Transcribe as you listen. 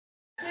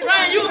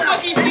you a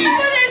fucking thief.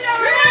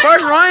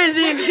 First, Ryan's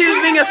being accused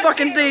of being a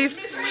fucking thief.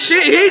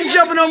 He's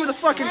jumping over the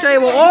fucking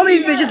table. All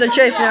these bitches are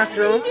chasing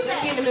after him.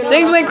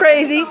 Things went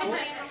crazy.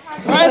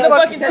 Ryan's a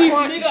fucking thief.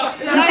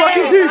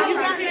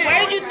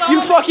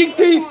 You fucking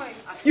thief.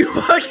 You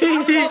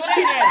fucking thief.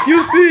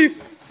 You thief.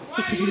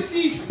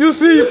 You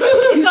thief.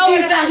 It's over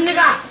with that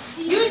nigga.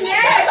 You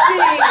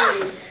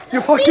nasty.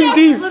 You fucking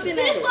thief.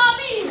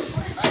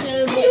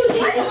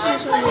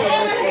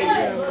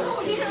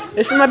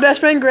 This is my best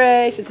friend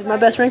Grace. This is my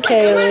best friend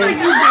Kaylee. Is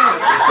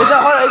it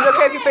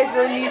okay if you face it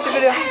on the YouTube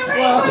video?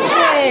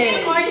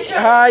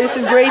 Hi, this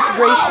is Grace.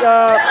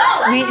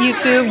 Meet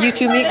YouTube.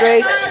 YouTube meet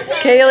Grace.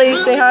 Kaylee,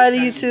 say hi to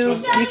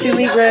YouTube. YouTube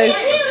meet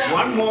Grace.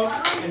 One more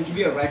and give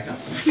you a right now.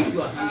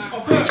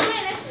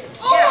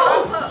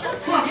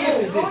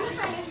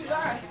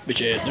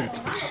 Bitch ass dude.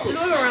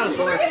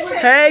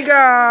 Hey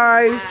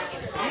guys.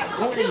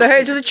 Say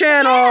hey to the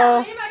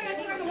channel.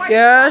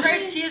 Yes.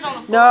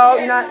 No,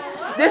 you're not.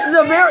 This is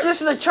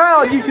a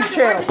child YouTube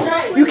channel.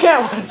 You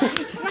can't.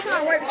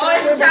 Oh,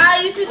 it's a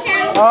child YouTube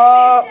channel?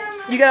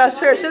 You got a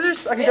pair of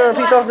scissors? I can tear a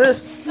piece off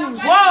this.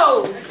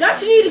 Whoa!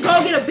 Don't you need to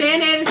go get a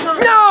band-aid or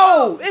something?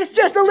 No! It's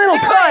just a little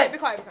cut.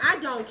 I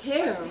don't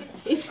care.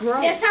 It's gross.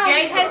 That's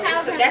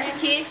a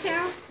kid's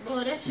channel?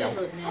 Oh, that shit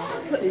look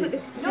nasty. You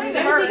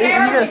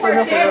gotta stand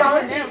up for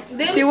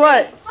that. See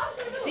what?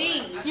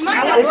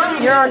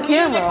 You're on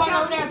camera.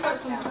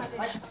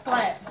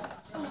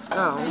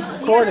 Oh, I'm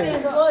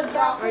recording.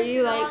 Are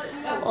you like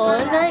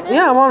on right now?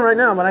 Yeah, I'm on right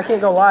now, but I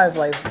can't go live.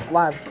 Live.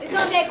 It's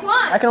on day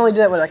one. I can only do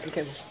that when I can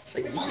camera.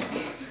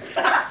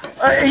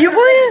 Are you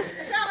playing?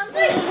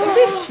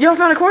 You haven't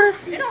found a quarter?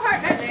 It don't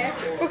hurt that bad.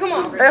 Well, come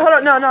on. Hey, hold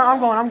on. No, I'm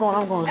going.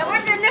 Hey,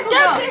 where'd the nickel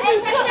go?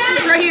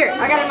 It's right here.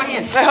 I got it in my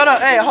hand. Hey, hold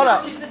up. Hey, hold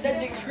up.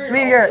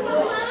 Me and Garrett.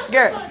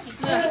 Garrett,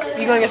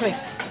 you going against me?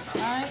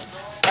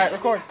 Alright,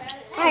 record.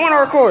 I don't want to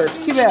record.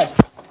 Too bad.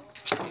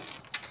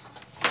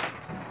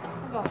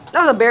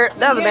 That was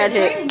a bad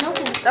hit.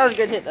 That was a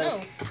good hit though.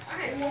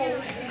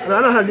 I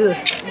don't know how to do this.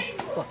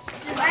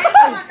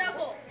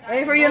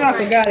 Aim for your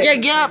knuckle, got it. Yeah,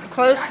 get up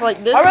close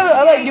like this.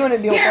 I like doing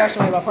it the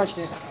old-fashioned way by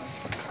punching it.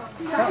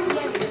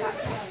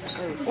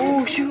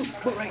 Oh shoot!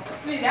 Put right.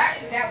 Right,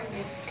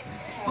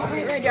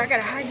 I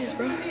gotta hide this,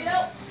 bro.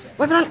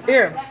 Wipe it on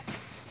here.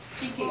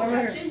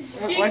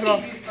 Wipe it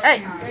off.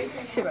 Hey.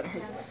 Shit about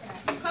here.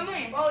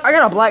 I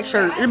got a black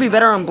shirt. It'd be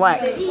better on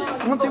black.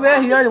 Not too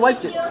bad. He already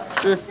wiped it.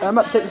 Sure. I'm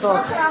about to take this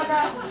off.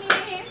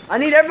 I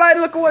need everybody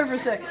to look away for a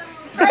second.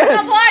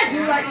 Come play.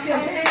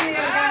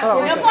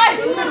 Come play.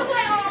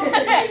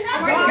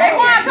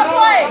 Come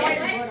play.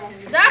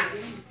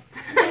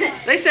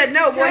 They said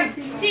no, boy.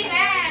 She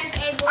asked.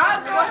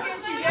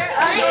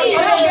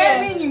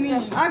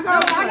 I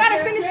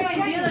gotta finish my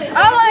game. I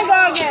wanna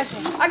go against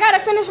him. I gotta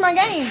finish my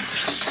game.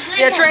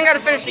 Yeah, Trent gotta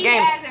finish the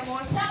game.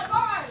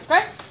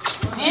 Okay?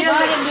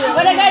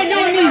 What I gotta do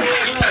with me?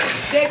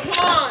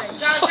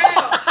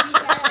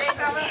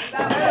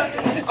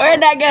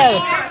 Where'd that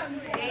go?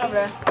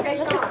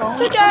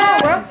 Good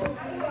job, bro.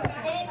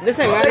 This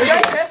ain't right.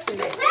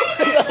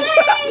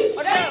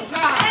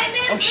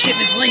 Oh shit,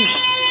 this leak.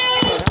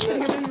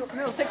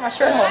 Take my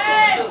shirt off.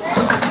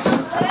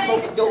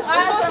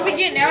 I'm supposed to be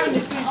getting out of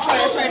this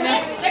class right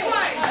now.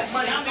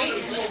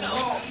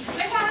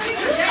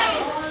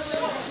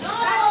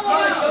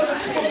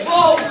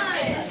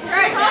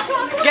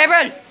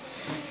 Gabriel!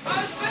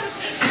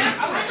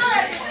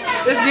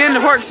 This is the end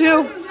of part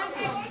 2.